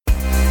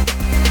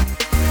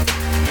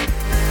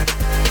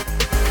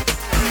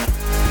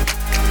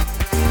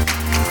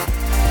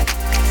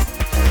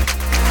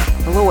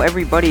Hello,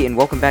 everybody, and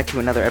welcome back to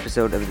another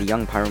episode of the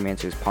Young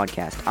Pyromancers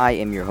podcast. I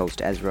am your host,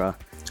 Ezra.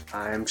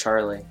 I'm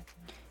Charlie.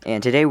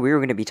 And today we're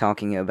going to be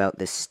talking about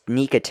the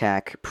Sneak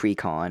Attack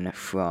Precon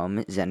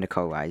from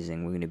Zendikar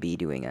Rising. We're going to be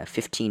doing a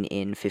 15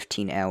 in,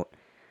 15 out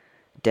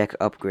deck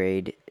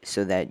upgrade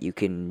so that you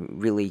can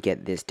really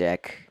get this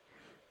deck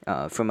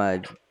from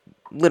a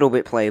little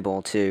bit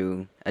playable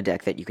to a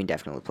deck that you can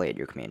definitely play at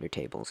your commander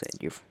tables at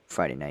your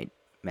Friday Night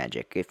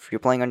Magic if you're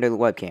playing under the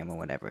webcam or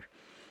whatever.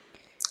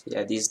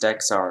 Yeah, these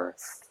decks are,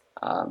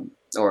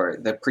 or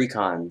the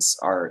precons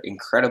are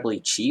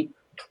incredibly cheap,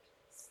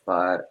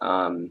 but,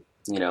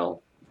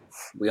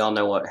 we all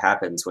know what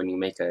happens when you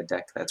make a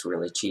deck that's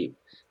really cheap.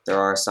 There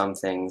are some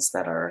things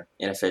that are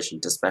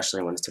inefficient,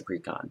 especially when it's a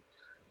precon.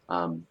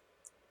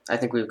 I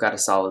think we've got a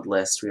solid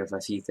list. We have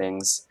a few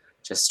things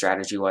just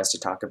strategy-wise to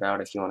talk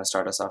about. If you want to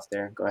start us off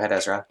there, go ahead,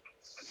 Ezra.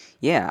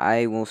 Yeah,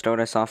 I will start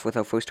us off with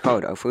our first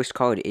card. Our first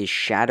card is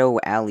Shadow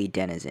Alley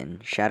Denizen.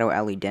 Shadow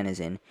Alley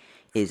Denizen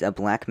is a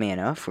black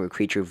mana for a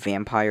creature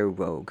Vampire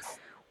Rogue.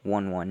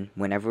 1/1.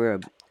 Whenever a...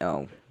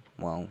 Oh,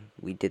 well,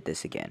 we did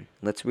this again.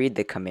 Let's read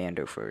the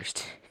commander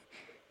first.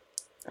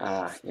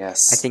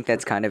 Yes. I think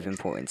that's kind of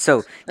important.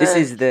 So, this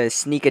is the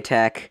Sneak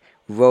Attack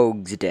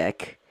Rogues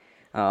deck.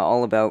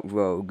 All about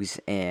rogues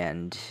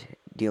and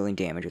dealing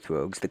damage with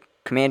rogues. The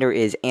commander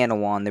is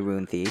Anawan the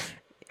Rune Thief.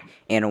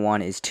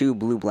 Anawan is 2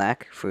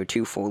 blue-black for a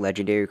 2/4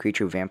 legendary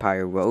creature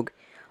Vampire Rogue.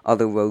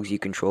 Other rogues you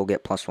control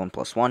get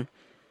 +1/+1.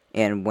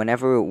 And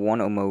whenever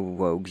one or more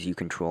rogues you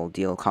control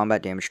deal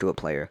combat damage to a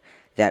player,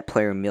 that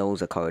player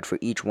mills a card for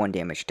each 1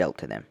 damage dealt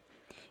to them.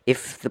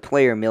 If the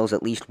player mills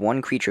at least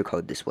 1 creature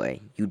card this way,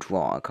 you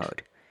draw a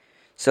card.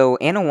 So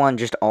Anawan,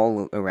 just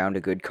all around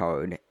a good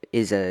card,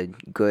 is a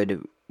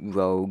good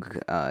rogue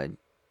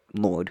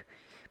lord,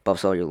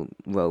 buffs all your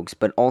rogues,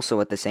 but also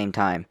at the same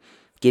time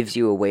gives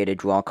you a way to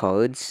draw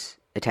cards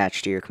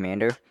attached to your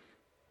commander,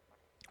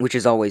 which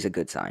is always a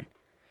good sign.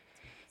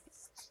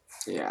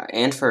 Yeah,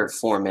 and for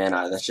 4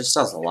 mana, that just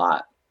does a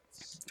lot.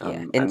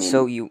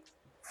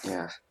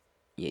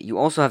 You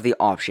also have the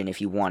option, if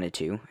you wanted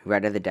to,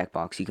 right out of the deck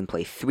box, you can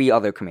play 3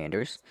 other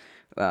commanders.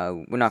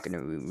 We're not going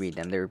to read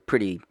them. They're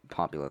pretty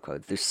popular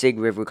cards. There's Sig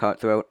River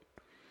Cutthroat,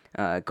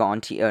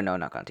 Lazov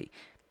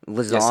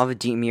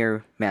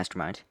Dimir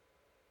Mastermind.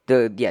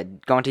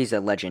 Gonti's a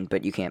legend,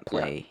 but you can't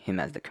play him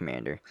as the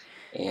commander.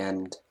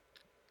 And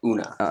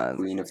Una,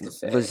 Queen of the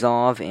Fae.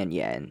 Lazov and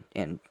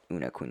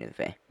Una, Queen of the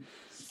Fae.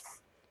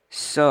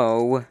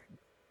 So,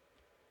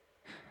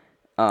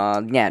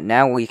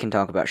 now we can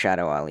talk about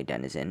Shadow Alley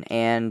Denizen.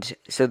 And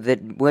so the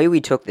way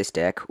we took this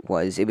deck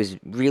was, it was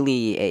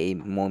really a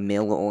more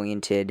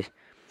mill-oriented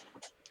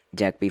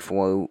deck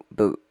before,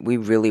 but we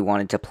really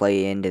wanted to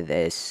play into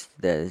this.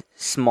 The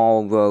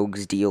small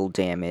rogues deal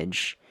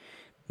damage,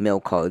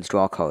 mill cards,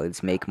 draw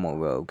cards, make more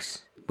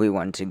rogues. We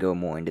wanted to go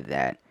more into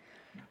that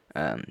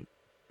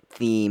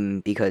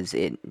theme because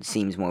it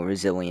seems more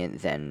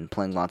resilient than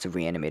playing lots of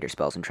reanimator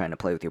spells and trying to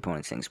play with your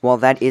opponent's things. While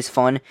that is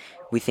fun,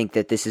 we think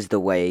that this is the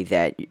way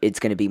that it's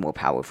going to be more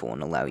powerful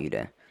and allow you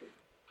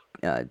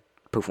to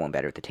perform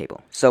better at the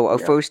table. So our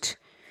first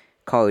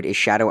card is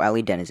Shadow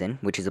Alley Denizen,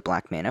 which is a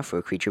black mana for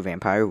a creature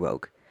Vampire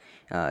Rogue.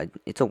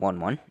 It's a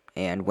 1/1,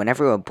 and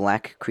whenever a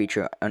black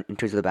creature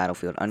enters the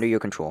battlefield under your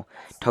control,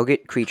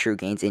 target creature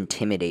gains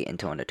Intimidate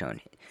until end of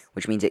turn,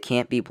 which means it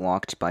can't be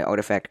blocked by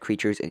artifact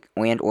creatures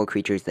and or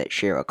creatures that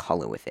share a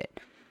color with it.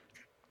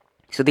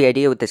 So the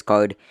idea with this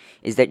card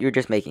is that you're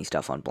just making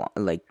stuff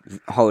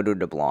harder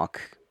to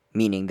block,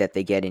 meaning that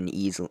they get in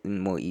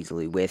more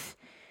easily with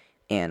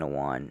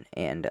Anawan,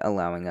 and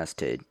allowing us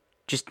to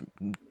just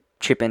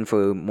chip in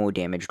for more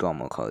damage, draw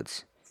more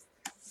cards.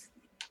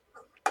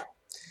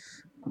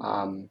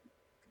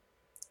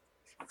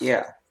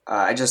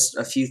 Just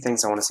a few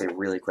things I want to say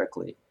really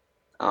quickly.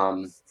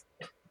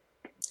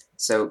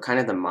 So kind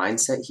of the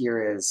mindset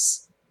here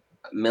is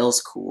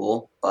mill's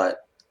cool,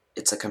 but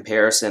it's a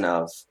comparison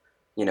of,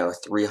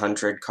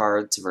 300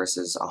 cards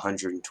versus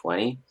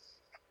 120.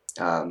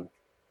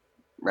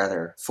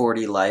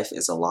 40 life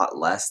is a lot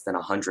less than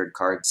 100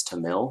 cards to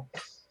mill.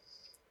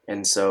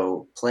 And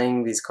so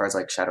playing these cards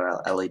like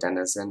Shadow Alley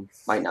Denizen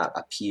might not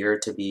appear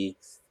to be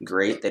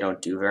great. They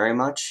don't do very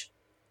much.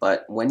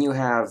 But when you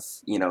have,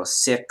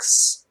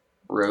 6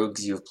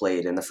 rogues you've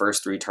played in the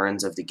first 3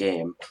 turns of the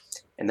game,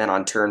 and then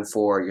on turn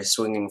 4 you're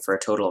swinging for a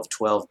total of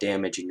 12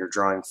 damage and you're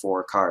drawing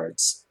 4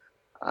 cards,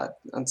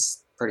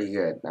 that's pretty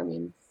good.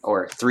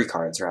 Or 3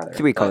 cards, rather.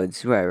 3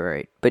 cards,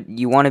 right. But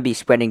you want to be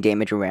spreading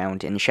damage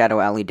around, and Shadow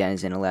Alley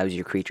Denizen allows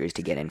your creatures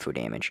to get in for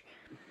damage.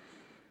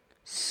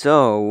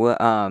 So,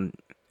 why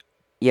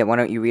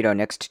don't you read our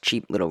next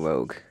cheap little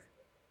rogue?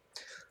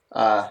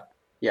 Kind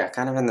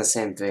of in the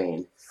same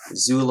vein.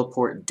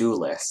 Zulaport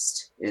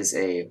Duelist is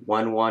a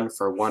 1/1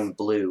 for 1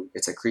 blue.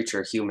 It's a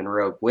creature human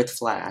rogue with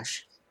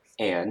flash,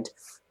 and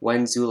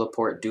when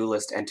Zulaport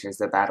Duelist enters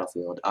the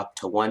battlefield, up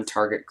to 1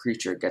 target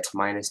creature gets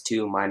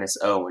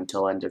 -2/-0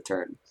 until end of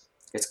turn.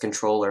 Its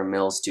controller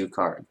mills 2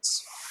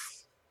 cards.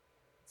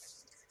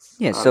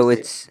 Yeah, so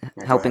it's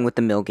helping with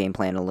the mill game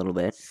plan a little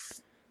bit.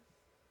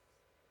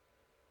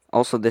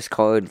 Also, this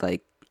card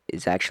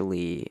is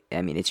actually,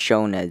 I mean, it's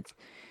shown as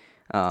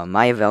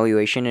my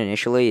evaluation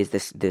initially is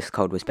this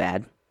card was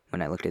bad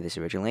when I looked at this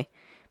originally,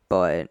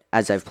 but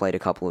as I've played a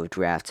couple of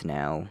drafts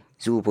now,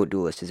 Zulaport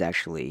Duelist is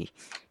actually,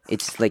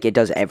 it's like it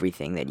does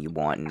everything that you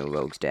want in a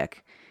rogue's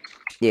deck.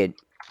 It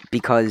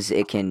because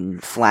it can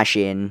flash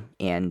in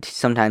and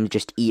sometimes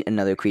just eat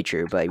another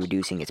creature by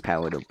reducing its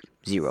power to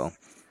 0.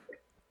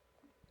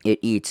 It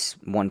eats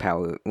one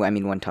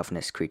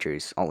toughness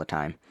creatures all the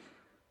time.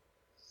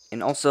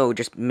 And also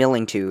just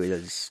milling 2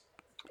 is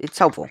it's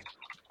helpful.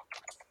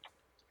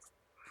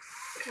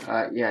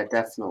 Yeah,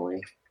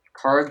 definitely.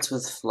 Cards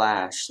with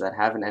flash that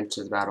have an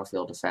enter the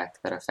battlefield effect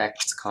that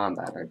affects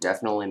combat are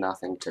definitely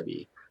nothing to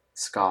be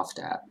scoffed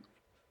at.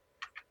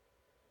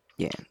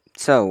 Yeah.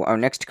 So our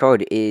next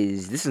card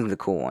is this is the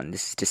cool one.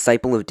 This is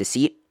Disciple of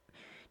Deceit.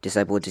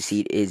 Disciple of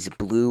Deceit is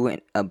blue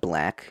and a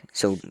black,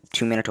 so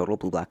 2 mana total,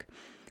 blue black,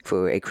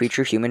 for a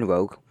creature human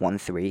rogue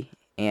 1/3,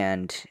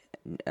 and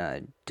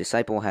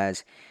Disciple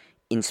has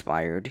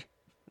Inspired,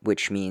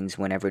 which means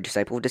whenever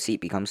Disciple of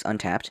Deceit becomes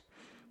untapped,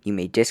 you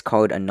may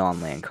discard a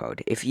non-land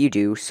card. If you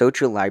do,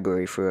 search your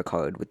library for a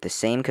card with the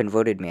same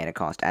converted mana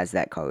cost as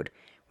that card,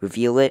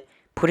 reveal it,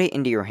 put it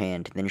into your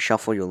hand, then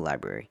shuffle your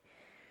library.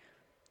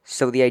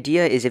 So the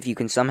idea is if you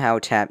can somehow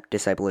tap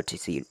Disciple of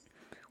Deceit,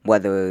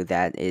 whether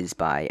that is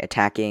by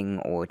attacking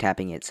or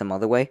tapping it some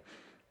other way,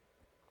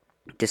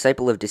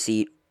 Disciple of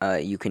Deceit,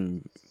 you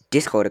can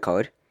discard a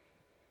card,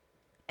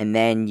 and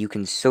then you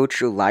can search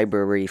your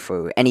library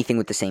for anything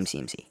with the same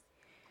CMC.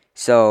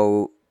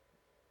 So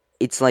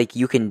it's like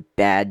you can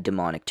bad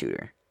Demonic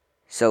Tutor.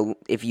 So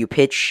if you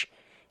pitch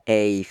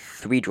a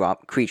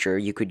 3-drop creature,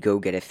 you could go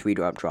get a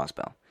 3-drop draw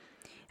spell.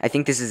 I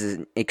think this is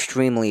an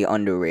extremely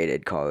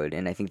underrated card,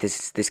 and I think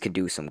this could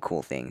do some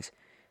cool things.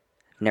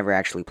 Never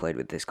actually played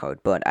with this card,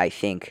 but I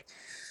think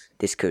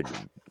this could.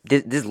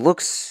 This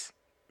looks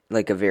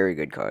like a very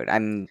good card.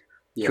 I'm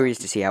Yeah, curious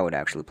to see how it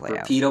actually play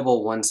out.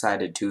 repeatable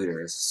one-sided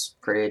tutors,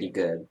 pretty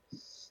good.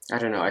 I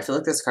don't know. I feel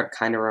like this card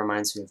kind of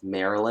reminds me of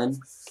Marilyn,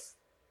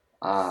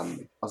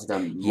 of the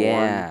Mourn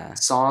Yeah,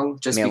 song,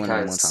 just Marilyn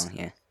and because Song.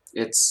 Yeah,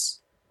 it's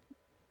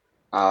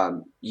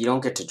you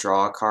don't get to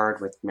draw a card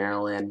with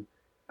Marilyn,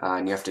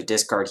 and you have to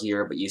discard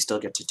here, but you still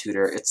get to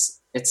tutor.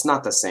 It's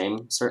not the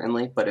same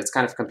certainly, but it's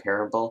kind of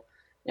comparable.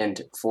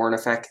 And for an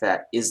effect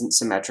that isn't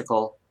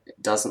symmetrical,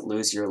 doesn't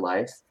lose your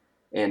life,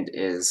 and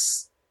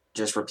is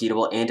just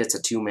repeatable, and it's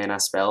a 2 mana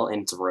spell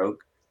and it's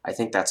rogue. I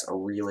think that's a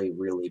really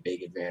really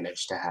big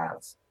advantage to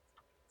have.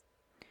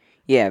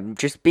 yeah.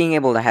 Just being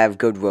able to have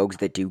good rogues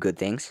that do good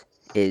things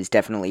is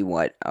definitely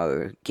what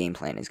our game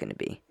plan is going to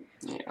be.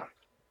 Yeah.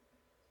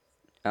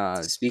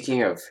 Uh,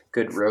 Speaking of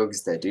good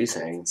rogues that do would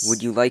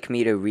things, you like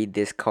me to read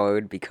this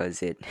card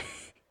because it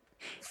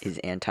is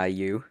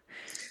anti-you?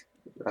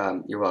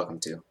 you're welcome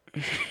to.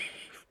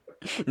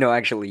 No,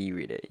 actually, you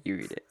read it. You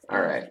read it.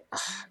 All right.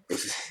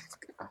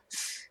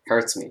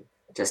 Hurts me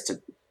just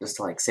to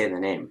like say the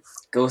name.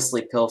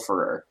 Ghostly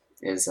Pilferer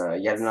is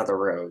yet another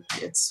rogue.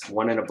 It's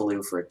 1 and a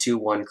blue for a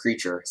 2/1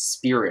 creature,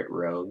 Spirit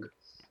Rogue.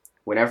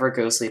 Whenever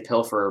Ghostly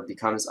Pilferer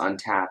becomes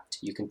untapped,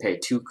 you can pay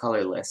 2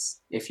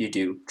 colorless. If you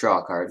do, draw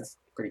a card.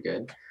 Pretty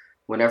good.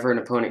 Whenever an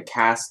opponent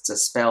casts a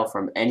spell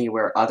from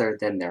anywhere other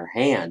than their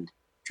hand,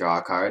 draw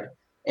a card.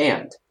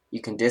 And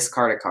you can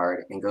discard a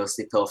card, and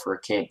Ghostly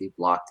Pilferer can't be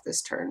blocked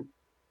this turn.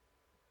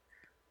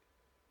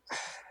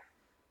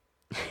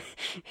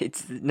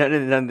 It's none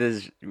of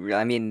this.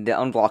 I mean, the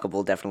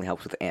unblockable definitely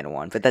helps with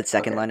Anawan, but that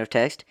second Okay. line of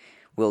text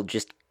will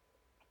just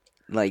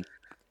like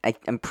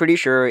I'm pretty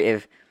sure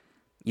if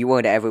you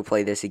were to ever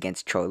play this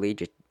against Charlie,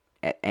 just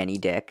at any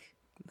deck,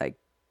 like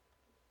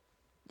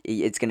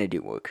it's gonna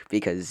do work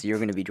because you're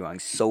gonna be drawing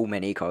so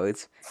many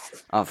cards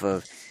off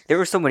of. There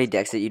are so many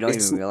decks that you don't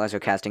It's even realize are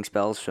casting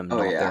spells from oh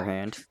not their yeah.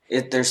 hand.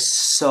 There's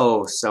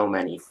so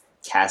many. It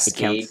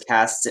Cascade counts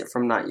casts it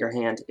from not your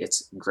hand.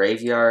 It's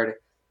graveyard,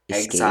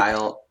 escape.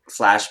 exile,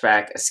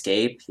 flashback,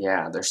 escape.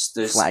 Yeah, there's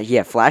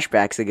Yeah,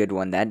 flashback's a good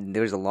one. That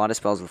there's a lot of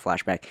spells with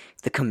flashback.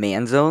 The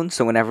command zone.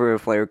 So whenever a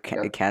player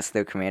yep. casts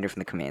their commander from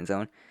the command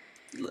zone.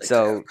 Like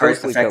So card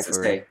Ghostly effects that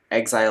Pilfer, say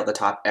exile the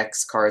top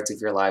X cards of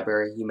your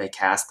library. You may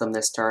cast them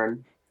this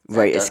turn. That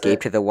right? does Escape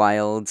it. to the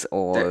wilds There,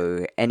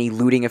 or any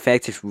looting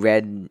effects. If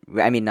red,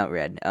 I mean not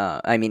red.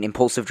 I mean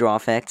impulsive draw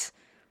effects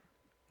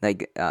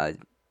like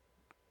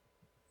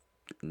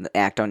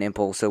act on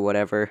impulse or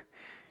whatever.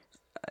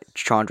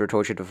 Chandra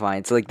Torture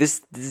Defiance. So like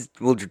this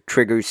will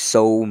trigger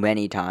so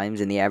many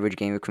times in the average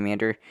game of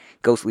Commander.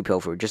 Ghostly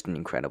Pilfer, just an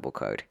incredible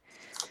card.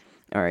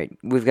 Alright,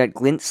 we've got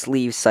Glint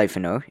Sleeve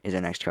Siphoner is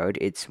our next card.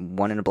 It's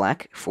 1 and a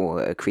black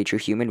for a creature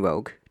human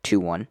rogue,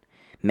 2/1.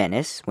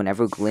 Menace,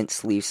 whenever Glint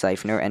Sleeve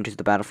Siphoner enters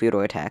the battlefield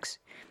or attacks,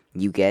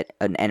 you get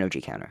an energy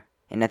counter.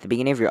 And at the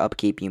beginning of your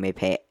upkeep, you may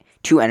pay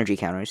 2 energy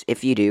counters.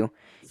 If you do,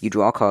 you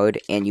draw a card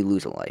and you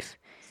lose a life.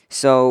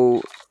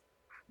 So,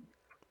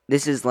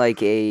 this is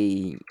like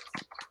a.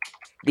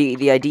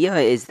 The idea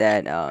is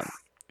that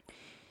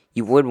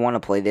you would want to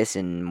play this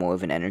in more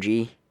of an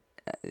energy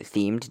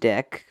themed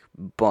deck,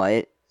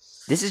 but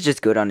this is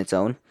just good on its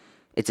own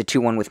It's a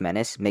 2/1 with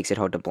Menace, makes it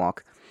hard to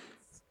block.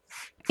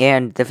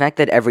 And the fact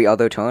that every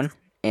other turn,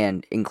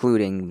 and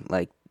including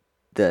like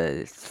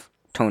the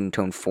tone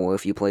 4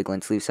 if you play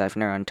Glint Sleeve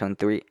Siphoner on turn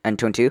 3 and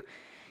turn 2,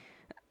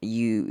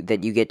 you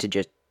get to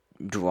just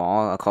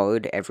draw a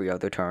card every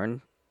other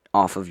turn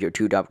off of your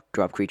 2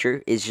 drop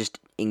creature is just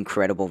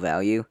incredible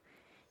value.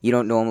 You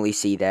don't normally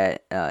see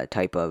that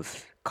type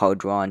of card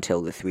draw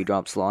until the 3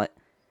 drop slot.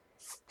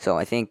 So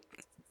I think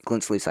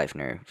Glint Sleeve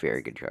Siphoner,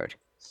 very good card.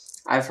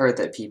 I've heard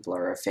that people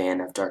are a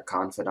fan of Dark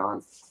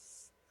Confidant.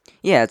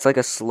 Yeah, it's like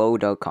a slow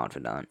Dark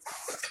Confidant.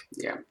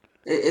 Yeah,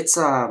 it's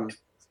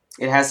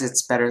it has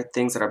its better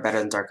things that are better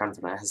than Dark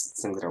Confidant. It has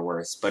its things that are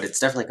worse, but it's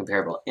definitely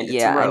comparable, and it's a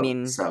Yeah, I rogue.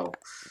 mean, So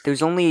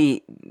there's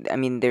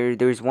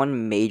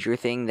one major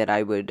thing that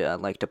I would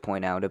like to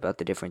point out about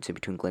the difference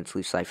between Glint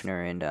Sleeve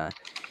Siphoner and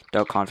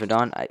Dark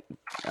Confidant.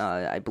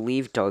 I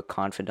believe Dark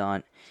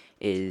Confidant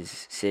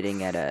is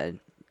sitting at a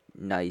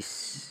nice,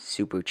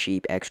 super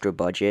cheap, extra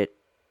budget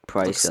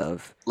price looks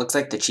of looks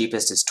like the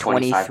cheapest is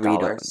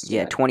 $25.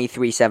 Yeah,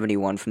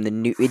 23.71 from the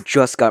new. It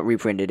just got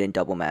reprinted in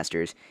Double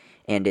Masters,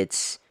 and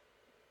it's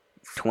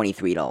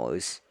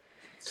 $23.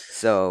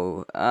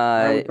 So,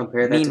 I would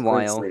compare that to Glint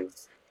meanwhile, Sleeve.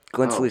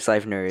 Glint Oh, Sleeve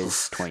Siphoner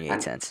is 28 I,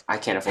 cents. I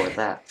can't afford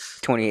that.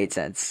 28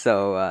 cents.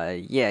 So,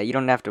 yeah, you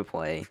don't have to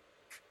play.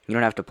 You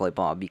don't have to play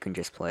Bob. You can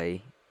just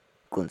play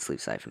Glint Sleeve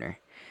Siphoner.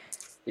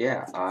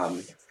 Yeah.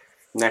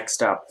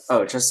 Next up,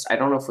 oh, just I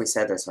don't know if we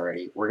said this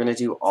already. We're gonna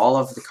do all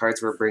of the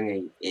cards we're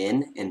bringing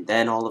in, and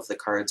then all of the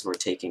cards we're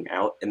taking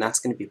out, and that's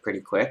gonna be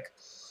pretty quick.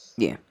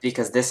 Yeah.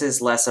 Because this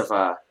is less of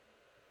a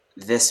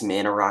this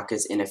mana rock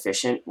is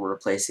inefficient. We're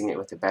replacing it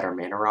with a better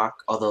mana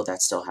rock, although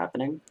that's still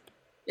happening.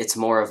 It's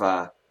more of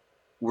a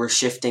we're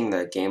shifting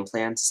the game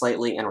plan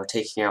slightly, and we're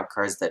taking out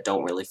cards that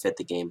don't really fit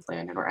the game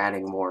plan, and we're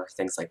adding more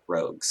things like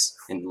rogues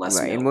and less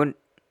Right, and mill.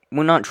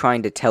 we're not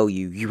trying to tell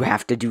you you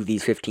have to do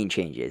these 15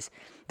 changes.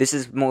 This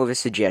is more of a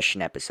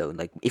suggestion episode.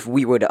 Like, if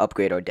we were to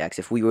upgrade our decks,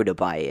 if we were to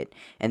buy it,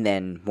 and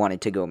then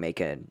wanted to go make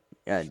a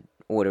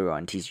order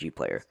on TCG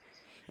Player,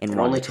 and It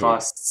only wanted to...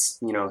 costs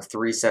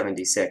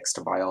 $376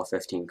 to buy all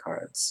 15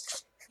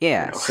 cards. You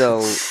Yeah, know,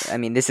 so, I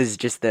mean, this is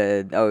just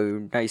a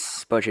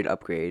nice budget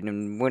upgrade,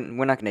 and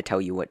we're not going to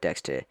tell you what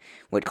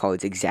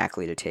cards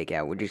exactly to take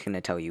out. We're just going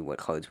to tell you what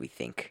cards we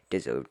think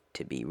deserve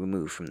to be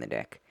removed from the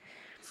deck.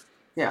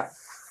 yeah.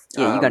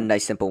 Yeah, you got a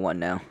nice simple one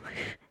now.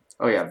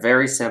 Oh yeah,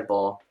 very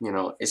simple.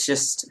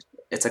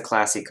 It's a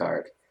classy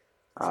card.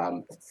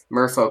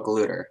 Merfolk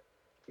Looter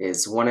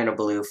is 1 in a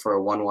blue for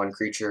a 1/1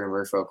 creature,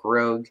 Merfolk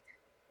Rogue,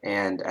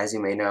 and as you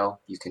may know,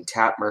 you can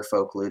tap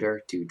Merfolk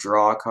Looter to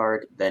draw a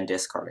card, then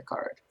discard a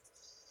card.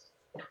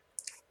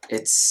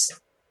 It's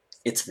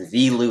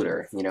the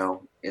looter,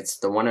 It's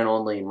the one and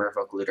only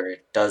Merfolk Looter.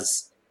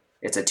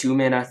 It's a 2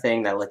 mana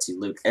thing that lets you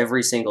loot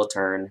every single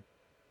turn.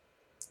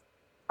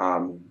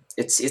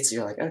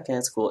 You're like, okay,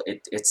 that's cool.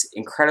 It's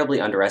incredibly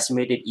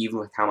underestimated, even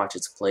with how much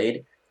it's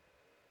played.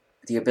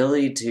 The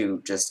ability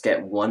to just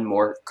get one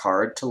more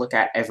card to look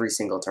at every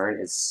single turn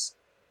it's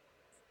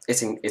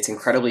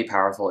incredibly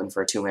powerful, and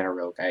for a 2 mana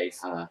rogue, I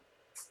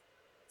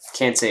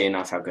can't say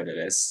enough how good it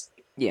is.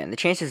 Yeah, and the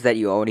chances that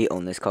you already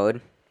own this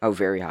card are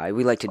very high.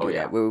 We like to do Oh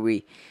that. yeah,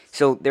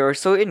 So there are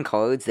certain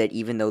cards that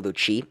even though they're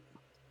cheap,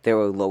 there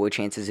are lower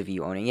chances of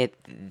you owning it.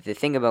 The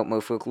thing about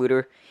Merfolk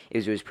Looter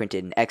is it was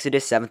printed in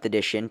Exodus 7th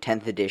edition,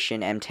 10th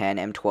edition,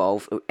 M10,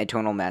 M12,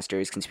 Eternal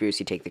Masters,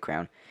 Conspiracy Take the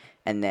Crown,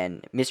 and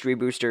then Mystery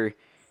Booster,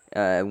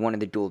 one of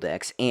the dual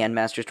decks, and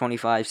Masters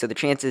 25. So the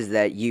chances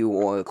that you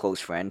or a close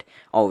friend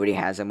already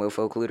has a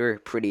Merfolk Looter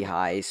pretty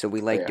high. So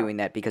we oh like yeah. doing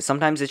that because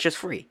sometimes it's just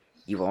free.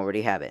 You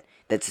already have it.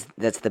 That's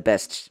the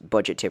best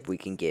budget tip we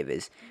can give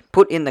is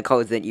put in the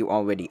cards that you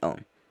already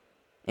own.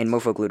 And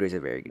Merfolk Looter is a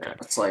very good Yeah, card.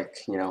 it's like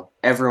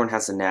everyone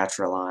has a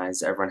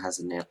naturalize, everyone has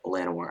a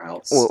Llanowar Or,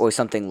 else. or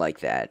something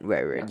like that.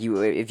 Right.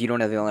 Yeah, If you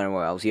don't have the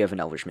anywhere else, you have an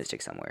Elvish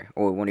Mystic somewhere,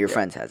 or one of your yeah.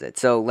 friends has it.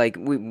 So like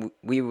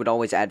we would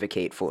always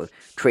advocate for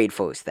trade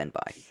first, then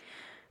buy.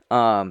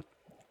 All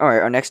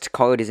right. Our next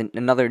card is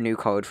another new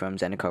card from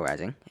Zendikar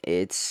Rising.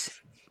 It's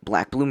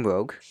Black Bloom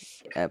Rogue.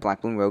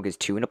 Black Bloom Rogue is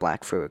 2 and a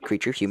black for a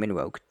creature, human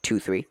rogue,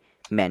 2/3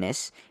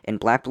 menace, and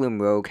Black Bloom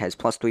Rogue has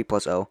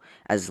 +3/+0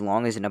 as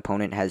long as an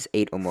opponent has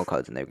 8 or more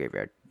cards in their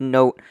graveyard.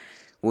 Note,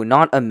 we're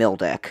not a mill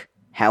deck.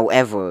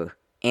 However,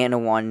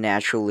 Anawan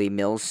naturally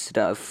mills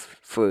stuff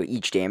for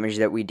each damage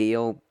that we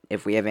deal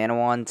if we have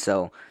Anawan,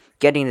 so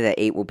getting to that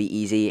 8 will be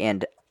easy,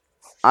 and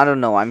I don't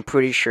know, I'm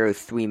pretty sure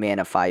 3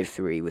 mana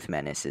 5/3 with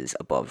Menace is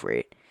above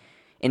rate.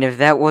 And if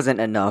that wasn't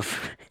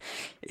enough,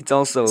 it's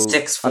also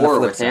Six on the four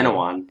flip with side.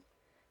 Anawan.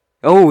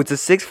 Oh, it's a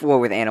 6/4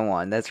 with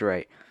Anawan, that's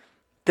right.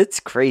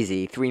 That's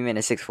crazy. 3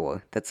 mana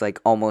 6/4. That's like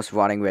almost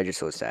rotting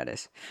Regisaur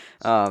status.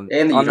 And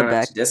you On the don't have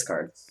back, to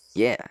discard.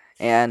 yeah,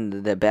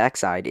 and the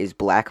backside is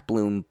Black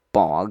Bloom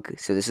Bog.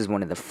 So this is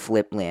one of the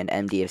Flipland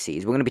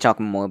MDFCs. We're gonna be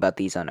talking more about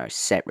these on our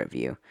set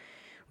review,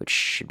 which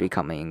should be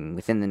coming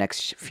within the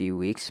next few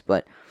weeks.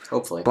 But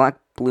Hopefully. Black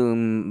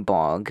Bloom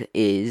Bog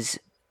is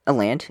a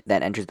land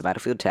that enters the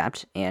battlefield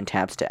tapped and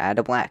taps to add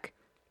a black.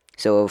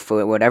 So if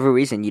for whatever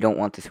reason you don't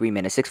want the 3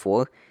 mana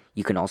 6/4,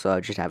 you can also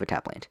just have a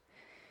tap land.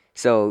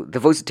 So the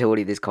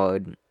versatility of this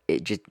card,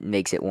 it just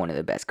makes it one of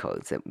the best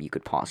cards that you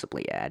could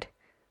possibly add.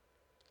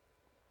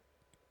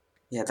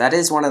 Yeah, that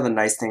is one of the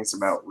nice things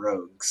about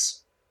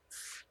rogues.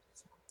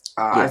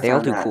 Yeah, I they all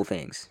found do that, cool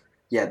things.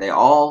 yeah, they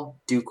all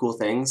do cool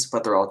things,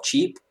 but they're all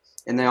cheap,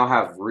 and they all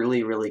have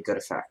really, really good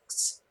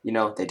effects.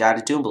 They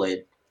died to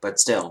Doomblade, but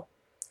still,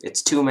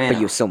 it's two But you mana.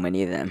 have so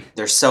many of them.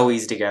 They're so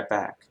easy to get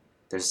back.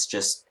 There's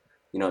just,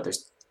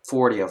 there's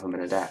 40 of them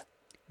in a deck.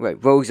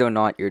 Right, rogues are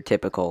not your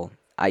typical,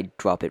 I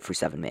drop it for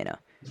 7 mana.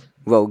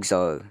 Rogues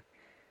are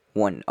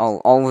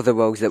all of the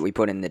rogues that we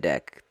put in the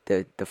deck,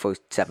 the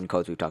first 7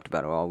 cards we talked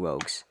about are all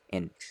rogues.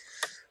 And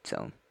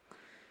so,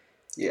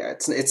 Yeah,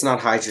 it's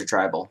not Hydra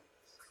Tribal.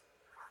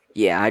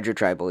 yeah, Hydra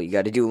Tribal, you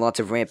gotta do lots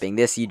of ramping.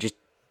 This, you just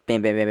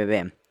bam, bam, bam, bam,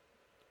 bam.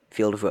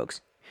 Field of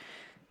rogues.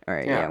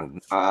 Alright, Yeah.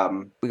 yeah,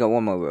 we got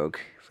one more rogue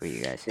for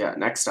you guys. Yeah,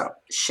 next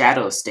up,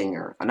 Shadow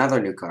Stinger, another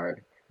new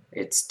card.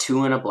 It's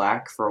 2 and a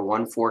black for a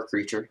 1/4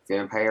 creature,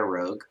 vampire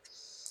rogue.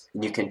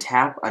 And you can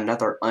tap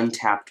another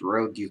untapped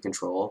rogue you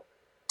control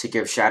to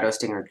give Shadow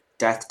Stinger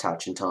death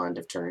touch until end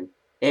of turn.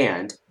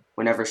 And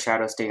whenever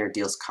Shadow Stinger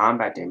deals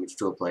combat damage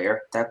to a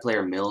player, that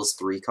player mills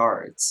 3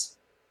 cards.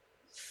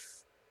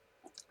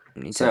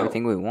 It's So,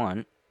 everything we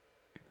want.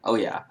 oh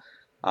yeah.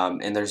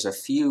 And there's a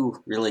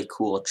few really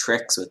cool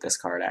tricks with this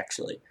card,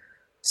 actually.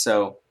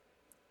 So,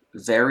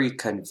 very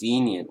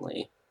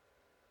conveniently,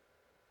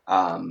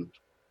 um,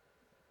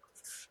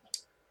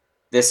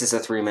 this is a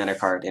 3 mana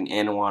card, and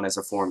Anawan is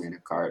a 4 mana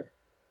card.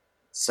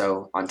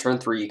 So on turn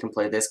 3, you can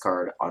play this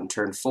card. On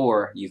turn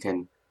 4, you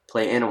can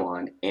play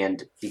Anawan,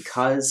 and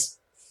because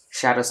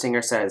Shadow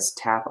Stinger says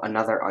tap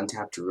another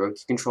untapped rogue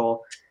you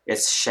control,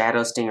 it's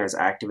Shadow Stinger's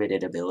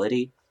activated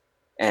ability,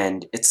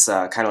 and it's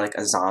kind of like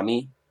a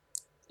zombie,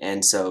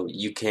 and so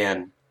you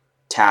can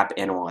tap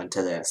Anawan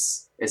to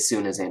this as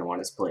soon as Anawan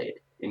is played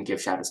and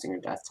give Shadow Stinger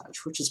Death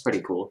Touch, which is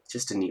pretty cool.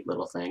 Just a neat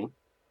little thing.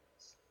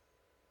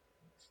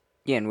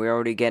 Yeah, and we're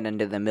already getting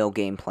into the mill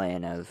game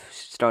plan of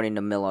starting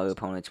to mill our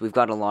opponents. We've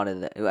got a lot of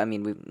the. I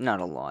mean, we've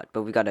not a lot,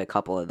 but we've got a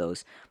couple of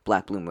those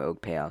Black Bloom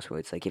Rogue payouts where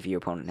it's like if your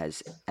opponent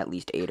has at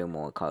least 8 or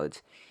more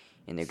cards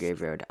in their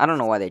graveyard. I don't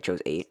know why they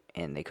chose 8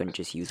 and they couldn't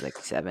just use like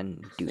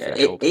 7, do Yeah, eight,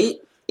 Threshold. eight,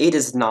 eight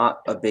is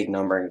not a big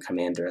number in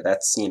Commander.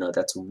 That's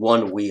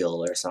one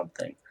wheel or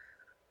something.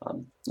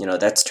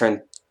 That's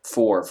turn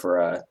 4 for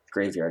a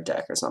graveyard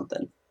deck or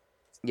something.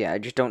 Yeah, I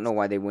just don't know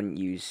why they wouldn't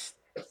use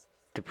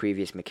the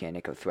previous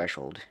mechanic of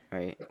Threshold,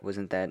 right?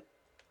 Wasn't that.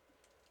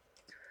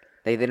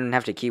 They didn't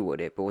have to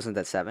keyword it, but wasn't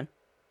that 7?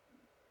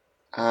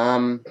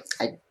 I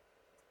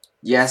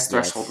Yes,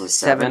 Yeah, threshold it's was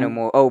 7 or 7,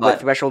 more. Oh, but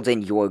but Threshold's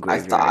in your I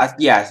graveyard. thought,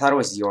 yeah, I thought it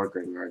was your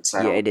graveyard, so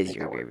I Yeah, don't it is think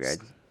your that works. graveyard.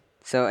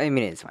 So, I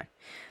mean, it's fine.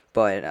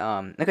 But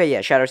okay,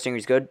 yeah, Shadow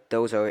Stinger's good.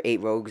 Those are 8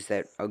 rogues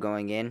that are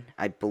going in.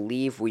 I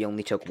believe we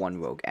only took 1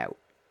 rogue out,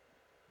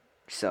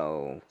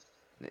 so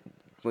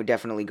we're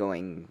definitely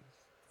going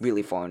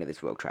really far into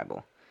this rogue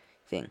tribal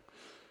thing.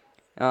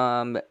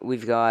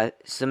 We've got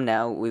some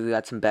now. We've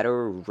got some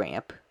better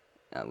ramp.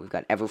 We've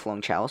got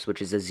Everflowing Chalice,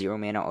 which is a 0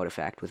 mana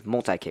artifact with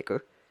multi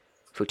kicker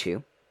for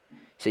 2.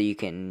 So you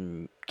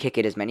can kick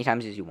it as many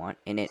times as you want,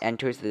 and it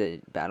enters the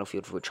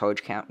battlefield for a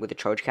charge count with a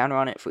charge counter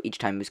on it for each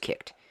time it was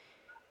kicked.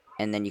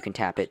 And then you can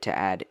tap it to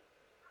add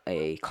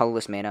a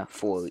colorless mana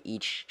for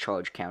each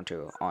charge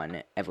counter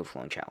on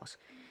Everflowing Chalice.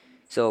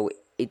 So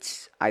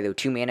it's either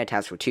 2 mana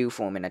taps for 2,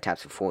 4 mana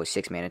taps for 4,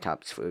 6 mana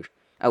taps for.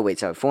 Oh, wait,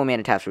 sorry. 4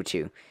 mana taps for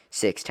 2,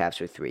 6 taps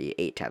for 3,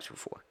 8 taps for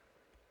 4.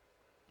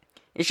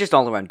 It's just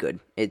all around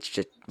good. It's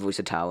just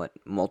versatile at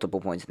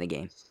multiple points in the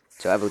game.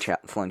 So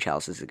Everflowing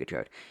Chalice is a good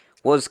card.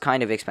 Was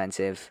kind of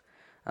expensive.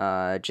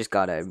 Just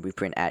got a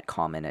reprint at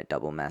common at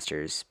Double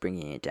Masters,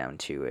 bringing it down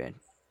to a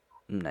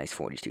nice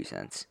 42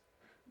 cents.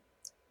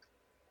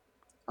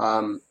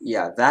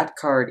 Yeah, that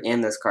card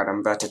and this card I'm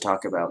about to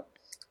talk about,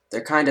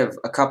 they're kind of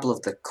a couple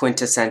of the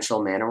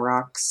quintessential mana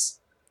rocks.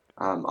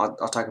 I'll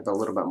talk about a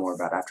little bit more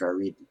about after I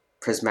read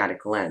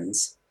Prismatic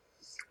Lens,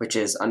 which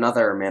is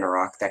another mana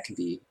rock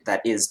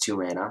that is 2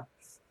 mana.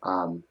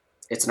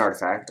 It's an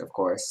artifact, of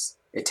course.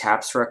 It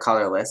taps for a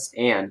colorless,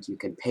 and you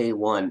can pay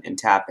 1 and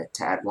tap it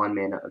to add 1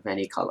 mana of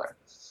any color.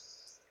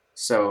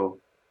 So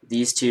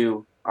these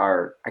two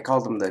are, I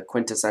call them the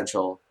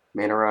quintessential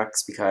mana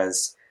rocks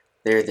because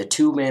they're the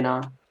 2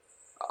 mana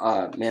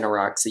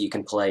rocks that you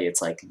can play.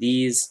 It's like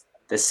these,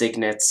 the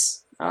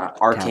signets,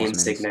 arcane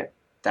Talismans. signet,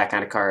 that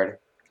kind of card.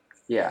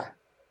 Yeah.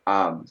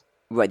 Um,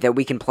 Right, that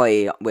we can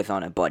play with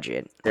on a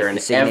budget. they're Like, the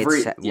in Signets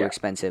every were yeah.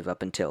 expensive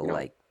up until, You know,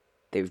 like,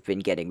 they've been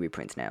getting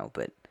reprints now,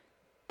 but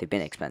they've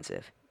been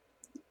expensive.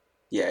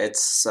 yeah.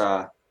 It's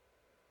I'm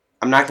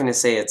not going to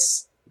say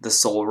it's the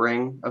soul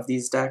ring of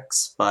these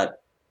decks,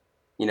 but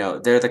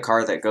they're the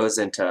card that goes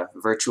into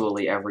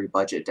virtually every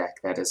budget deck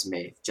that is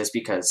made, just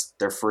because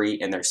they're free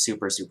and they're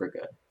super super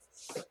good.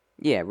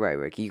 Yeah, right,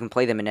 Rick. You can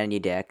play them in any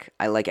deck.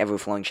 I like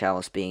Everflowing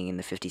Chalice being in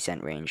the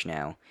 50-cent range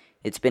now.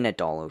 It's been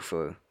 $1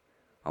 for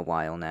a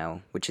while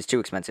now, which is too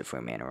expensive for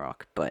a mana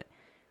rock, but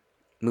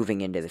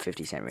moving into the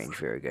 50-cent range,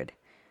 very good.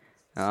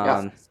 Yeah.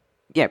 Um,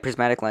 Yeah,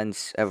 Prismatic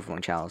Lens,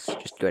 Everflowing Chalice,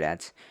 just good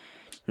ads.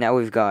 Now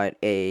we've got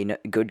a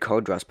good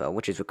card draw spell,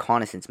 which is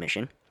Reconnaissance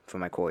Mission for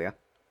my Korea.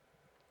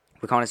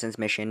 Reconnaissance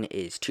Mission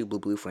is 2 blue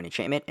blue for an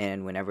enchantment,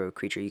 and whenever a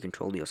creature you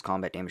control deals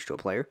combat damage to a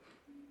player,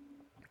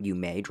 you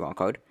may draw a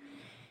card.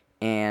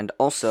 And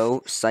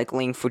also,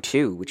 cycling for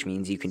 2, which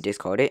means you can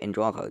discard it and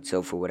draw a card.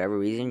 So for whatever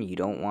reason you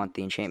don't want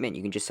the enchantment,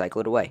 you can just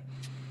cycle it away.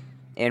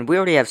 And we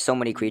already have so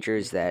many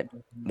creatures that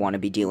want to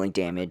be dealing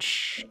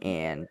damage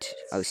and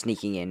are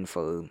sneaking in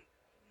for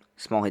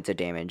small hits of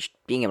damage.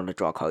 Being able to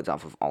draw cards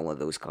off of all of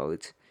those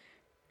cards,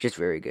 just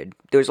very good.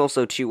 There's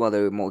also 2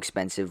 other more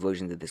expensive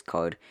versions of this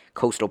card.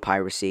 Coastal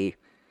Piracy,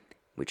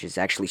 which is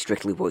actually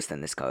strictly worse than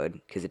this card,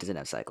 because it doesn't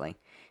have cycling.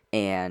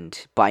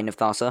 And Biden of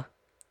Thassa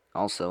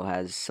also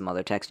has some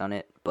other text on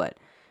it, but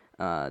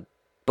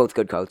both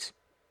good cards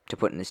to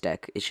put in this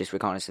deck. It's just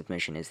Reconnaissance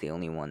Mission is the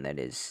only one that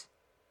is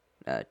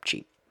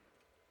cheap.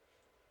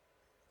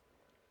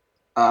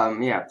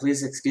 Yeah,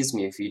 please excuse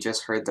me if you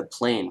just heard the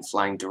plane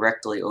flying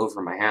directly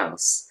over my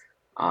house.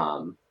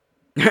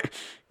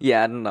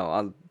 Yeah, I don't know.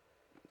 I'll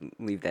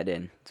leave that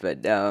in.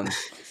 But yeah,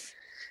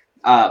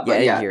 I But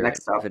didn't yeah, hear it.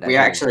 next up, But I we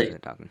heard you guys actually, were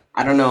talking.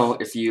 I don't know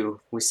if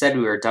we said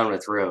we were done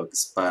with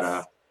rogues,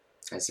 but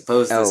I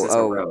suppose this is a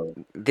Oh, rogue.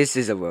 this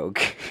is a rogue.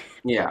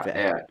 My Yeah, bad.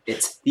 yeah.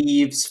 It's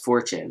Thieves'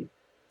 Fortune.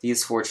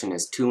 Thieves' Fortune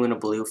is 2 and a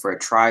blue for a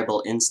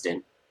tribal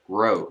instant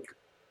rogue.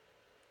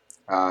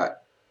 Uh,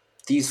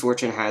 Thieves'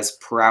 Fortune has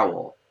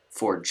Prowl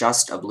for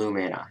just a blue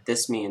mana.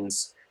 This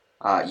means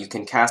you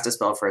can cast a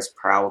spell for its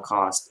Prowl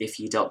cost if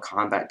you dealt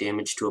combat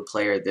damage to a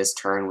player this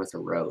turn with a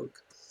rogue.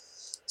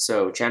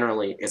 So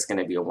generally, it's going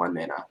to be a 1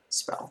 mana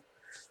spell.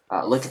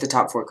 Look at the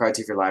top 4 cards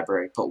of your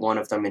library, put one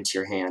of them into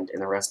your hand,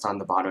 and the rest on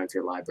the bottom of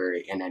your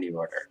library in any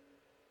order.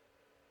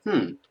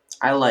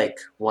 I like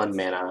 1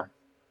 mana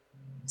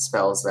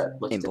spells that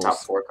look at the top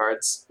Impulse. 4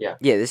 cards. Yeah.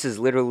 Yeah, this is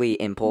literally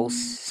Impulse.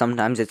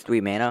 Sometimes it's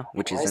 3 mana,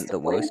 which Why is isn't the the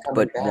plane worst, coming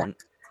but back? one.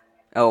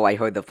 Oh, I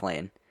heard the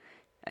plane.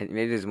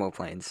 Maybe there's more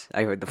planes.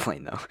 I heard the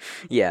plane though.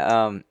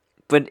 Yeah.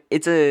 But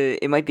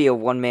it might be a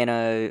 1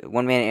 mana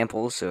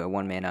Impulse or a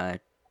 1 mana,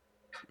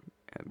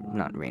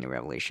 not Rain of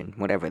Revelation,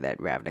 whatever that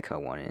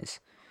Ravnica one is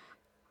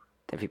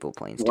that people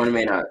planes 1 too.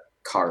 mana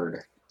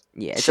card.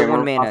 Yeah, it's a Shimmer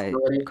 1 mana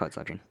possibility? card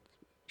selection.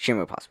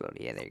 Shimmer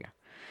Possibility. Yeah, there you go.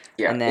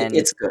 Yeah, And then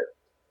it's good.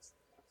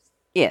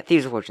 yeah,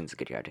 Thieves of Fortune's a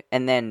good card.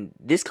 And then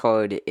this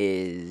card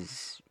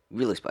is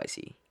really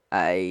spicy.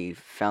 I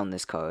found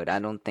this card. I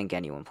don't think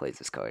anyone plays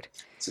this card.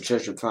 It's a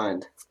treasure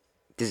find.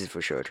 This is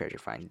for sure a treasure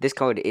find. This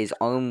card is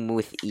Armed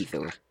with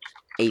Aether.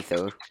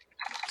 Aether.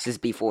 This is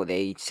before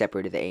they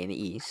separated the A and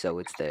the E, so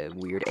it's the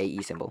weird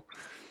AE symbol.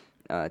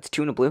 It's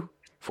 2 and a blue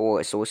for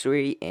a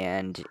sorcery,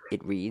 and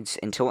it reads,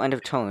 until end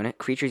of turn,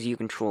 creatures you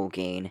control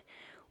gain.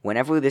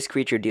 Whenever this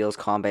creature deals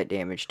combat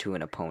damage to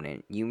an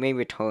opponent, you may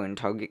return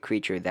target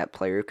creature that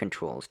player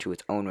controls to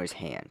its owner's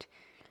hand.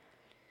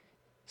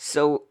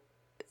 So,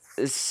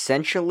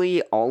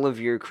 essentially, all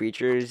of your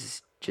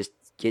creatures just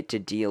get to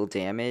deal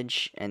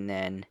damage, and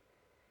then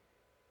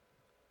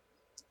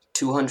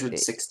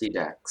 260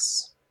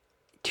 decks.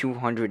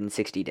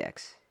 260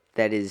 decks.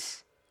 That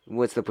is,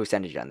 what's the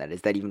percentage on that?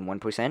 Is that even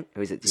 1%,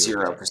 or is it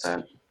 0%?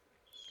 0%.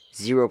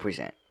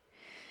 0%.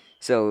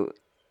 So,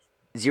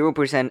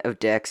 0% of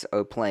decks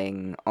are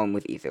playing Armed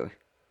with Aether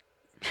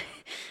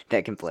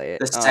that can play it.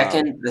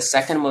 The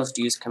second most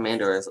used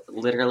commander is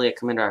literally a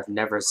commander I've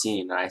never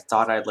seen, and I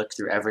thought I'd look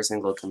through every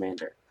single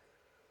commander.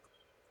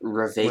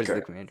 What is the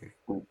Raveka. commander?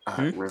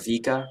 Hmm?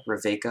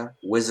 Raveka,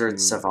 Wizard Mm,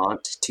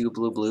 Savant, 2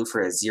 blue blue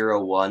for a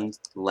 0/1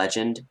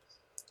 legend.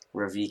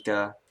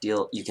 Raveka,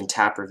 you can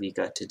tap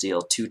Raveka to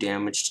deal 2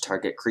 damage to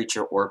target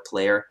creature or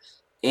player,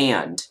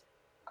 and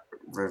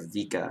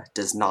Raveka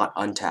does not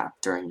untap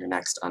during your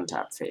next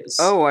untap phase.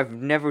 Oh, I've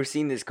never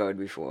seen this card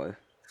before.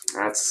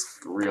 That's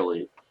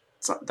really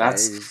That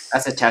that's a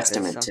that's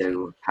testament something.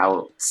 to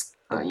how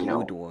A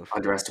blue dwarf.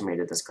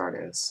 underestimated this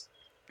card is.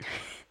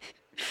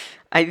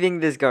 I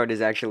think this card is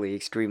actually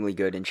extremely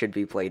good and should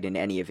be played in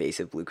any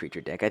evasive blue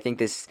creature deck. I think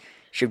this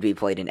should be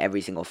played in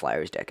every single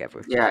Flyers deck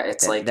ever. Yeah,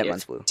 it's like That if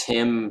runs blue.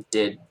 Tim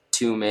did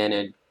 2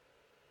 mana,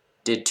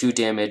 did 2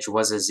 damage,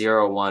 was a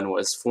 0/1,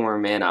 was 4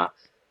 mana,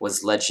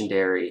 was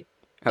legendary,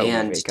 Oh,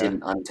 and Raveka.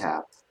 didn't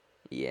untap.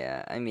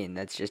 Yeah, I mean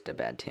that's just a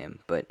bad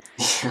Tim, but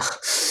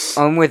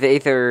Yeah. with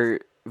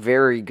Aether,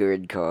 very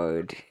good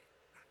card.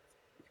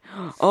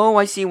 Oh,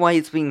 I see why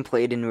it's being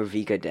played in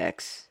Ravika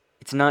decks.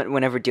 It's not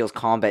whenever it deals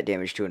combat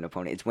damage to an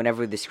opponent. It's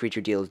whenever this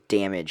creature deals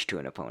damage to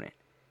an opponent.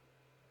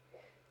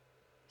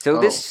 So Oh.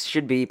 this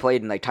should be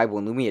played in like Taibo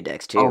and Lumia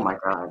decks Oh too. my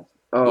god.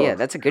 Yeah, Oh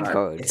that's a good god.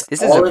 card. It's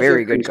This is a all of your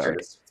very good card.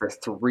 creatures for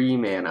 3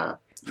 mana.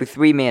 For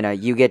 3 mana,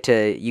 you get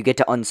to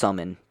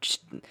unsummon. I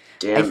think.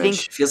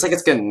 Damage. Feels like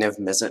it's gonna Niv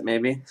Mizzet,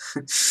 maybe.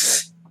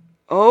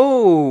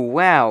 Oh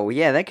wow,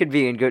 yeah, that could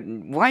be a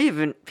good. Why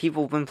haven't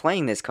people been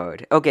playing this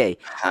card? Okay,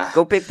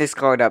 go pick this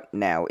card up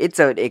now. It's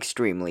an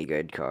extremely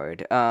good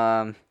card.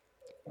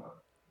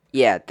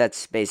 Yeah,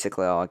 that's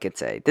basically all I could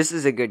say. This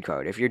is a good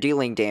card. If you're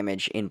dealing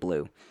damage in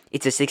blue,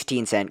 it's a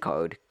 16-cent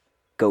card.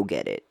 Go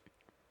get it.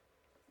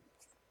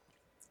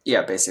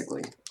 Yeah,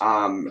 basically.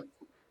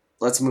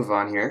 Let's move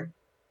on here.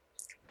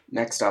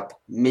 Next up,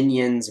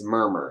 Minions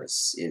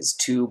Murmurs is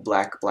 2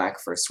 black black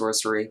for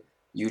sorcery.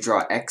 You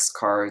draw X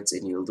cards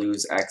and you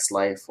lose X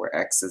life, where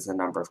X is the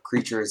number of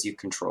creatures you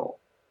control.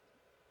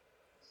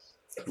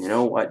 You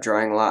know what?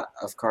 Drawing a lot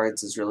of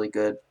cards is really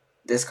good.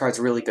 This card's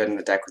really good in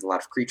a deck with a lot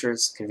of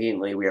creatures.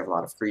 Conveniently, we have a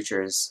lot of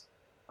creatures.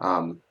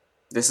 Um,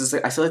 I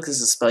feel like this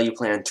is a spell you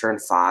play on turn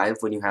 5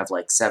 when you have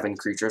like 7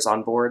 creatures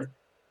on board.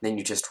 Then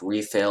you just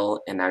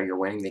refill, and now you're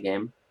winning the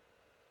game.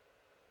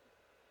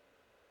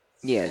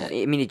 Yeah,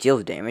 Eh, I mean it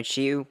deals damage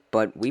to you,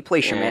 but we play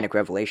eh, Shamanic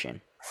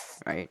Revelation,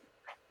 right?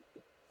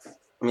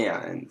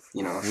 yeah, and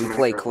We Shamanic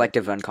play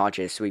Collective Revelation.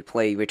 Unconscious. We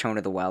play Return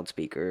of the Wild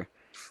Speaker.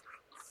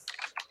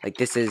 Like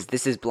this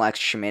is Black's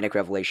Shamanic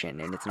Revelation,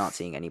 and it's not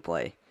seeing any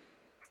play.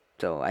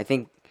 So I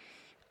think,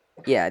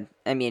 yeah,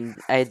 I mean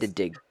I had to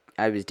dig.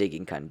 I was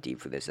digging kind of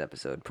deep for this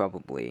episode.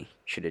 Probably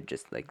should have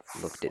just like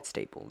looked at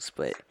staples,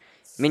 but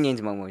Minions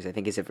Momos I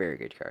think is a very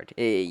good card.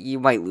 You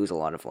might lose a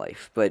lot of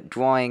life, but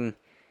drawing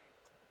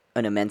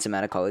an immense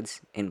amount of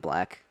cards in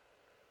black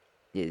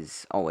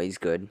is always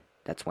good.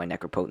 That's why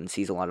Necropotent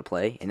sees a lot of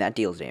play, and that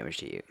deals damage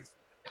to you.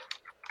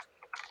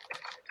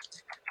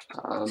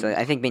 So Um,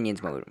 I think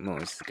Minions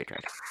Momos is a good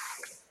card.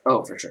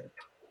 oh, for sure.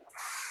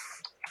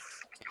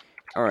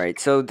 Alright,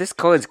 so this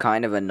card's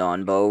kind of a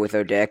non-bow with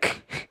our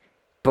deck,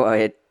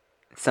 but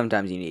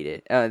sometimes you need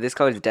it. This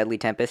card is Deadly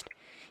Tempest.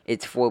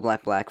 It's 4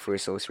 black black for a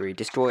sorcery.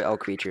 Destroy all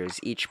creatures.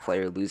 Each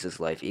player loses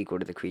life equal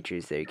to the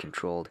creatures they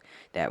controlled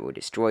that were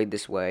destroyed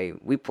this way.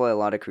 We play a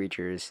lot of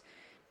creatures,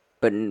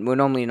 but we're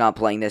normally not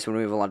playing this when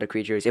we have a lot of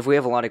creatures. If we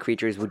have a lot of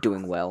creatures, we're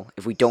doing well.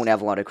 If we don't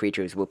have a lot of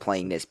creatures, we're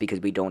playing this because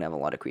we don't have a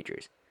lot of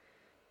creatures.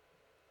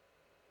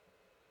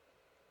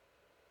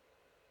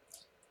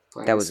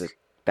 Playing That was a this.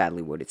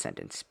 badly worded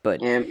sentence,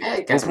 but And it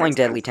we're guess it playing makes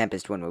Deadly sense.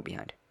 Tempest when we're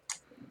behind.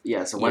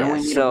 Yeah, so when Yeah,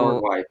 we need a board so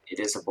wipe, it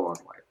is a board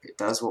wipe. It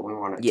does what we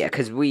want it yeah, to do.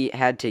 because we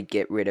had to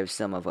get rid of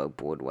some of our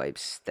board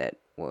wipes that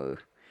were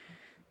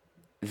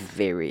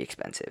very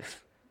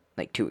expensive,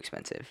 like too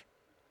expensive.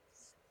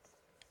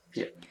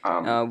 Yeah.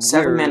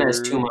 7 mana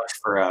is too We're much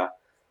for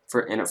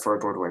a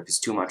board wipe is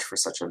too much for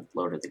such a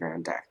low to the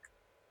ground deck.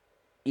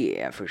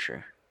 yeah, for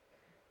sure.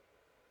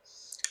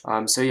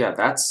 So yeah,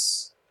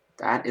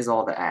 that is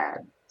all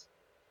the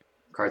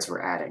cards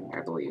we're adding,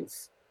 I believe.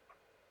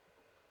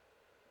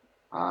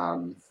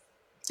 Um,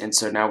 and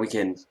so now we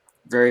can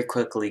very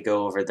quickly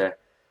go over the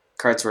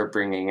cards we're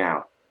bringing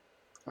out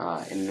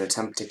in an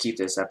attempt to keep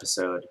this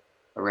episode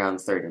around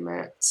 30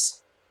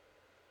 minutes.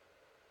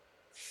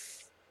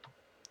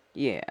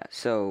 Yeah,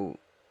 so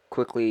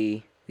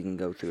quickly we can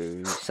go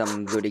through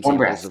some good One examples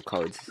breath. of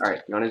cards. All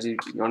right, you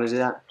want to do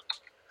that?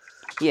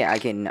 Yeah, I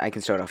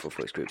can start off with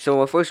first group.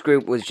 So our first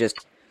group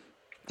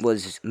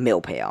was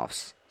mill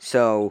payoffs.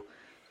 So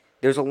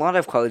there's a lot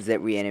of cards that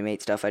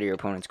reanimate stuff out of your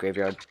opponent's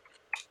graveyard.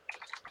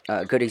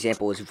 A good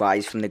example is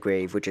Rise from the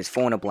Grave, which is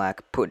 4 and a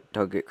black. Put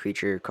target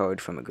creature card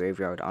from a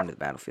graveyard onto the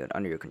battlefield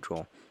under your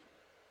control.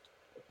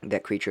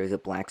 That creature is a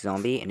black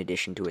zombie in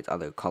addition to its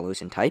other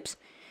colors and types.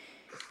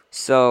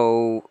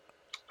 So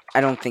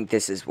I don't think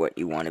this is what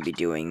you want to be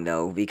doing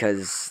though,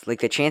 because like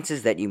the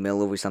chances that you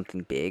mill over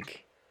something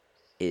big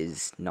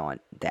is not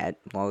that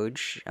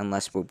large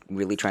unless we're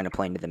really trying to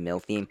play into the mill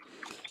theme.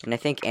 And I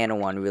think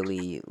Anawan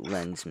really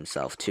lends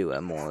himself to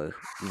a more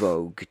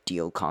rogue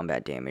deal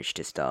combat damage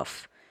to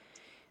stuff.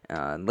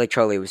 Like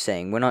Charlie was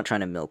saying, we're not trying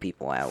to mill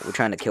people out. We're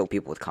trying to kill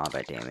people with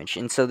combat damage.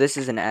 And so this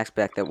is an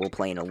aspect that we'll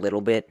play in a little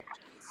bit.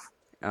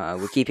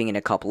 We're keeping in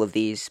a couple of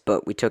these,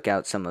 but we took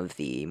out some of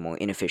the more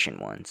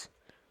inefficient ones.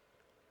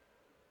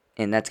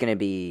 And that's going to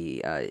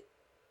be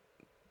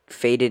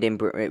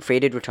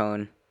Faded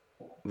Return,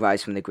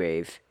 Rise from the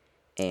Grave,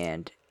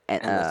 and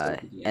Endless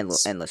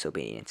obedience. Endless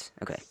Obedience.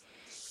 Okay.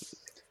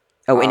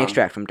 Oh, and Um,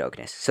 Extract from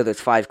Darkness. So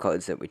there's 5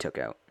 cards that we took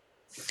out.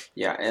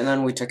 yeah, and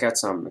then we took out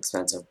some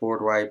expensive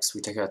board wipes.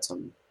 We took out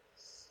some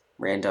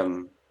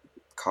random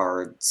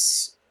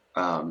cards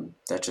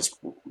that just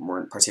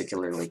weren't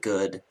particularly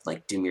good,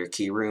 like Dumir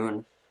Key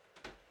Rune.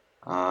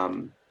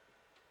 Um,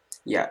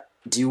 yeah.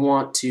 Do you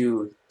want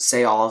to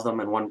say all of them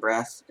in one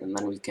breath, and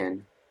then we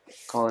can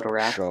call it a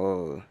wrap?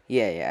 Sure.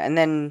 Yeah.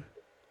 And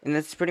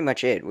that's pretty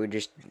much it. We're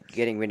just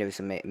getting rid of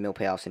some mill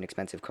payoffs and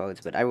expensive cards,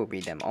 but I will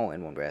read them all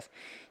in one breath.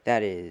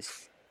 That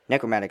is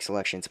Necromantic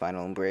Selection,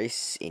 Spinal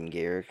Embrace, In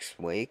Garrick's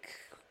Wake,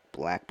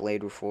 Black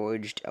Blade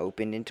Reforged,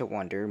 Opened into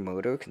Wonder,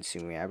 Murder,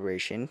 Consuming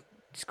Aberration,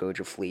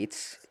 Scourge of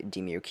Fleets,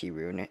 Demir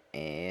Keyrune,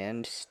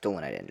 and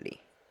Stolen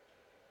Identity.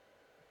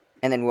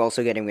 And then we're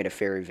also getting rid of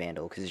Fairy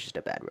Vandal because it's just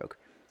a bad rogue.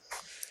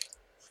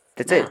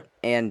 That's Yeah. it.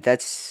 And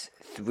that's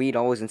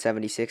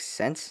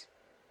 $3.76.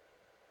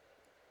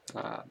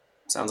 Uh,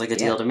 Sounds like a Yeah.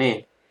 deal to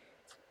me.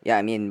 Yeah,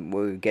 I mean,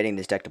 we're getting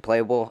this deck to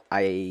playable.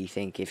 I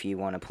think if you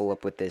want to pull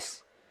up with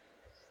this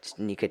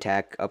sneak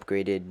attack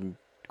upgraded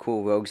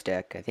cool rogues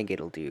deck, I think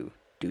it'll do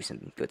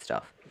some good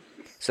stuff.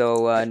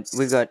 So we've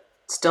It's got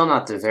still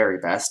not the very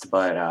best,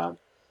 but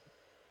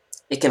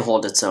it can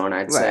hold its own,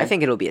 I'd right. I say.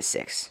 think it'll be a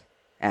 6.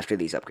 after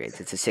these upgrades.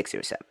 It's a 6 or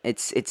a 7.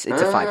 It's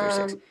a 5 or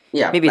a 6.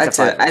 Yeah, Maybe it's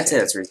a 5 or a I'd say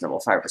 6. that's reasonable.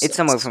 5 or 6. It's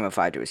somewhere from a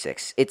 5 to a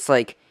 6. It's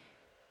like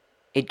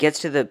it gets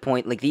to the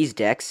point like these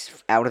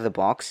decks out of the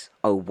box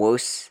are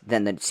worse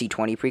than the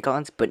C20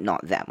 precons, but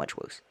not that much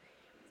worse.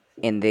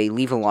 And they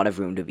leave a lot of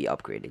room to be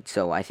upgraded.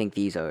 So I think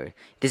this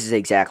is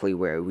exactly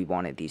where we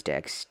wanted these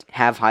decks.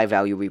 Have high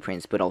value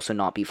reprints, but also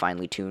not be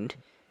finely tuned,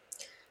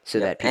 so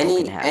Yeah, that people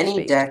can have any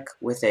space. deck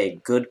with a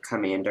good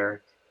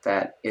commander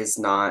that is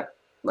not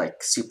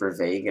like super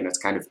vague and it's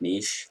kind of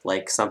niche,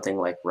 like something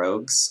like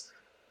rogues,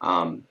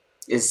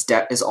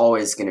 is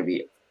always going to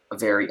be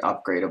very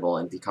upgradable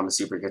and become a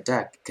super good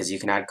deck because you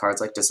can add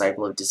cards like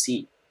Disciple of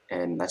Deceit,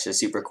 and that's just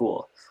super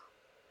cool.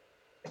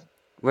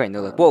 Right, and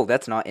they're like, Um, whoa,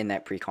 that's not in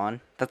that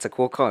precon. That's a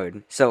cool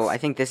card. So I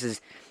think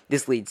this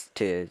leads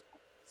to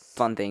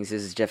fun things.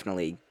 This is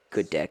definitely a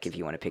good deck if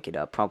you want to pick it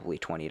up. Probably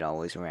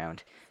 $20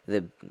 around.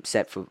 The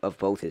set of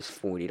both is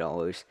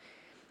 $40.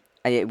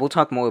 We'll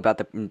talk more about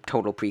the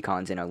total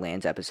precons in our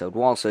lands episode.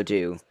 We'll also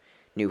do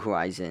New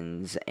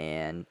Horizons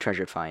and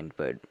Treasure Find,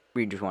 but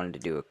we just wanted to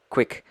do a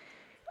quick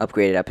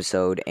upgraded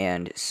episode.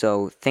 And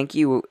so thank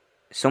you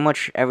so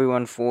much,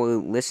 everyone, for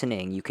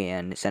listening. You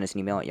can send us an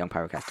email at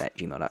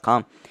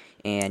youngpyrocast@gmail.com,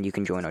 and you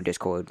can join our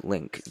Discord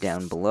link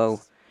down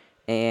below,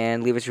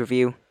 and leave us a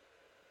review,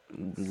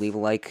 leave a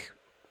like,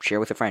 share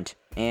with a friend,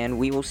 and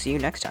we will see you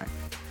next time.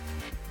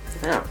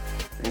 yeah,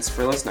 thanks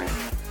for listening.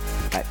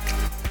 Bye.